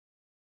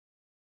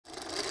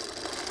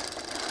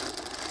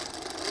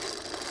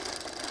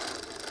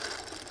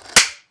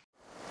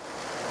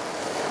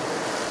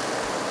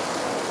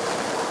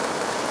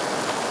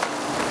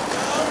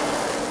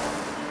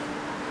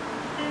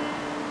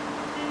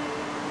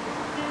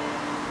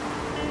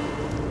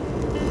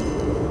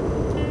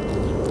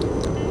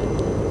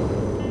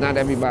not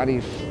everybody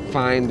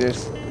find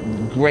this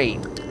great.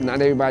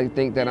 Not everybody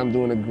think that I'm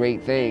doing a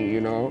great thing,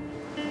 you know?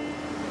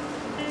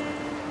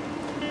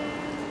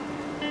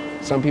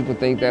 Some people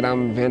think that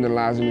I'm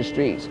vandalizing the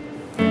streets.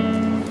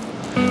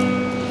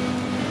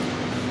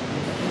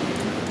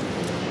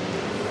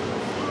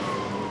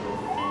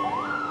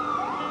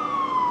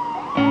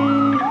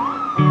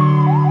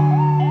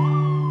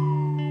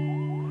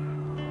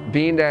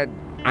 Being that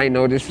I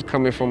know this is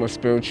coming from a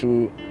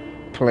spiritual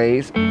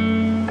place,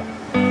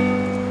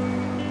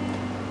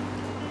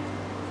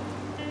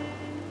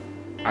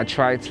 I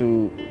try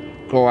to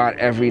go out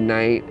every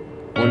night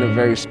on a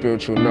very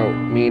spiritual note,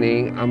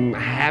 meaning I'm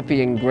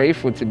happy and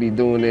grateful to be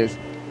doing this.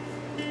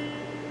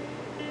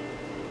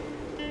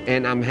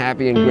 And I'm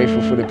happy and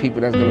grateful for the people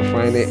that's gonna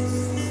find it.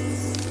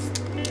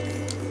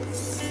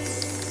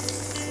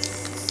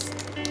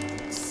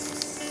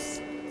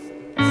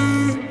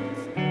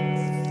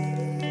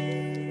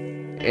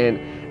 And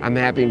I'm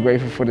happy and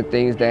grateful for the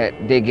things that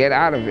they get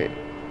out of it.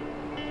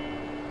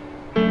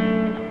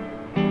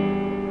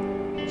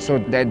 So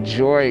that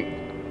joy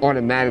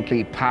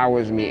automatically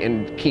powers me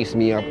and keeps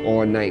me up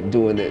all night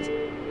doing this.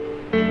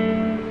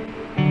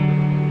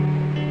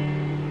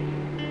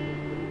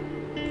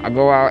 I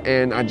go out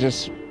and I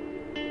just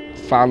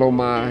follow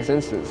my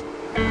senses.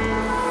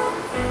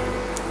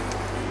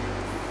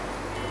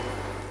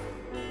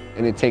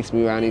 And it takes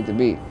me where I need to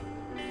be.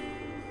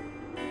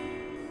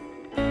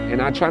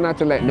 And I try not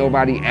to let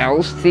nobody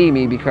else see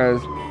me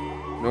because,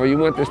 you know, you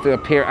want this to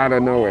appear out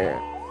of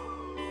nowhere.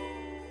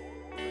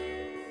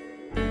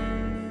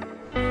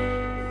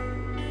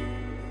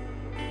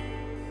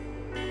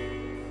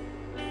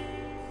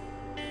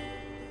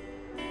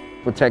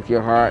 Protect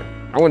your heart.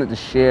 I wanted to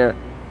share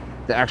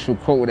the actual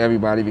quote with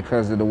everybody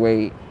because of the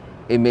way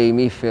it made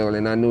me feel,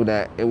 and I knew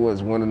that it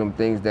was one of them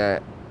things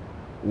that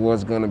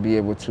was gonna be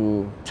able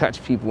to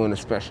touch people in a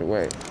special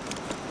way.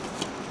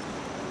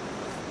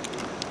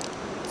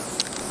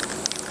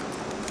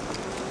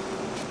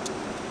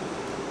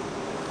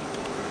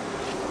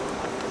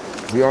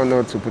 We all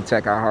know to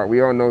protect our heart.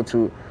 We all know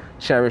to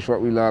cherish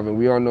what we love, and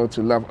we all know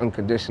to love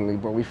unconditionally,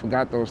 but we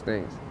forgot those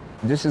things.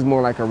 This is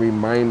more like a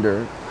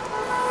reminder.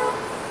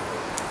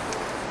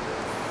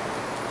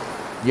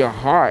 Your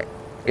heart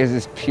is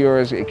as pure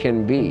as it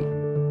can be.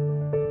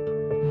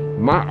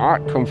 My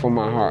art comes from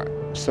my heart,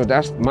 so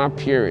that's my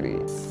purity.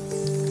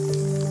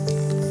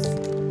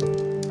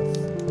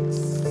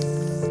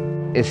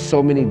 It's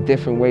so many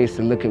different ways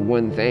to look at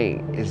one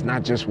thing. It's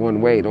not just one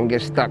way. Don't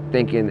get stuck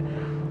thinking,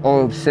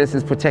 oh,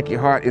 senses protect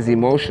your heart is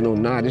emotional.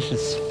 Nah, this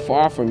is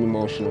far from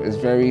emotional. It's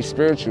very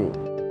spiritual.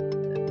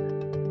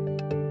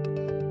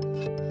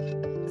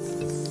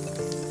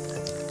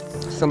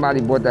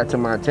 Somebody brought that to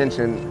my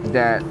attention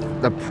that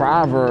the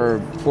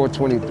proverb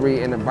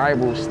 4:23 in the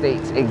Bible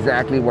states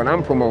exactly what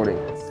I'm promoting.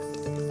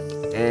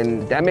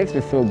 And that makes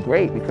me feel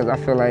great because I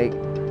feel like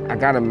I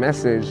got a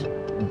message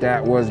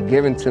that was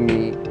given to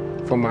me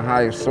from a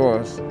higher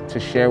source to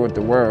share with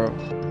the world.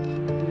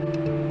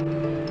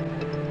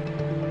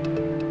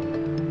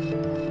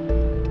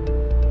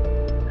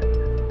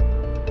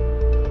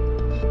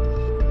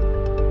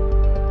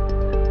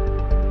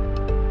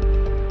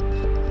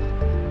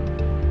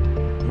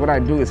 What I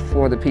do is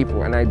for the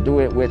people, and I do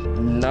it with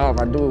love.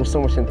 I do it with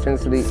so much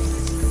intensity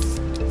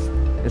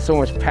and so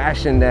much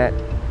passion that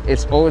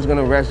it's always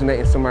gonna resonate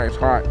in somebody's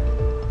heart.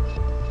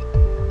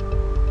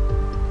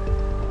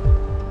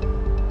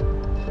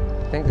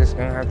 I think this is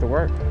gonna have to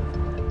work.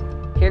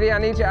 Kitty, I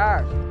need your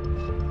eyes.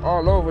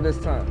 All over this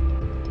time.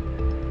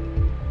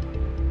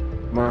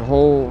 My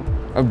whole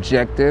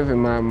objective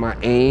and my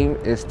aim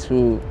is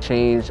to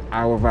change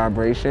our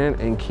vibration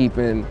and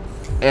keeping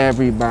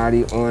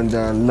everybody on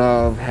the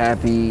love,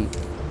 happy,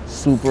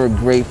 super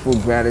grateful,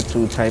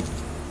 gratitude type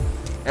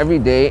every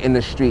day in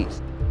the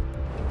streets.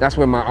 That's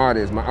where my art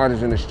is. My art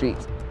is in the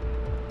streets.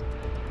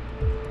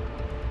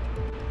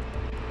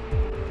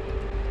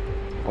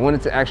 I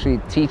wanted to actually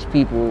teach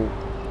people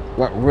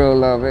what real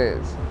love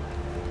is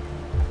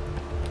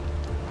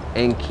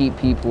and keep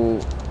people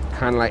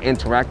kind of like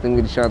interacting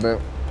with each other.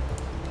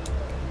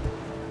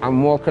 I'm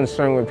more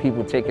concerned with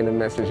people taking the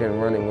message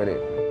and running with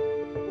it.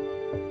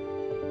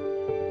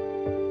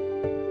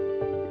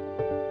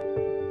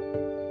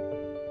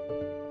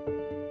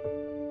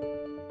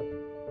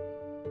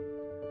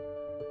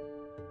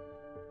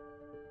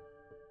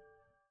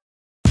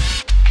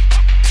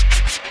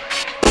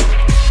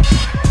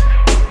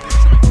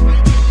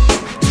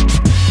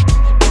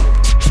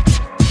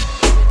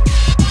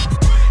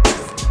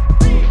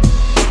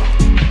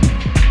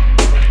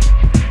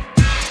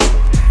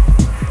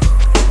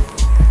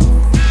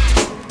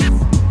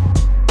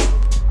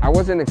 I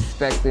wasn't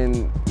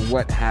expecting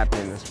what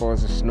happened as far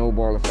as the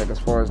snowball effect, as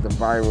far as the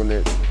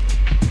viralness.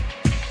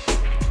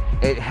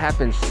 It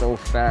happened so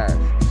fast.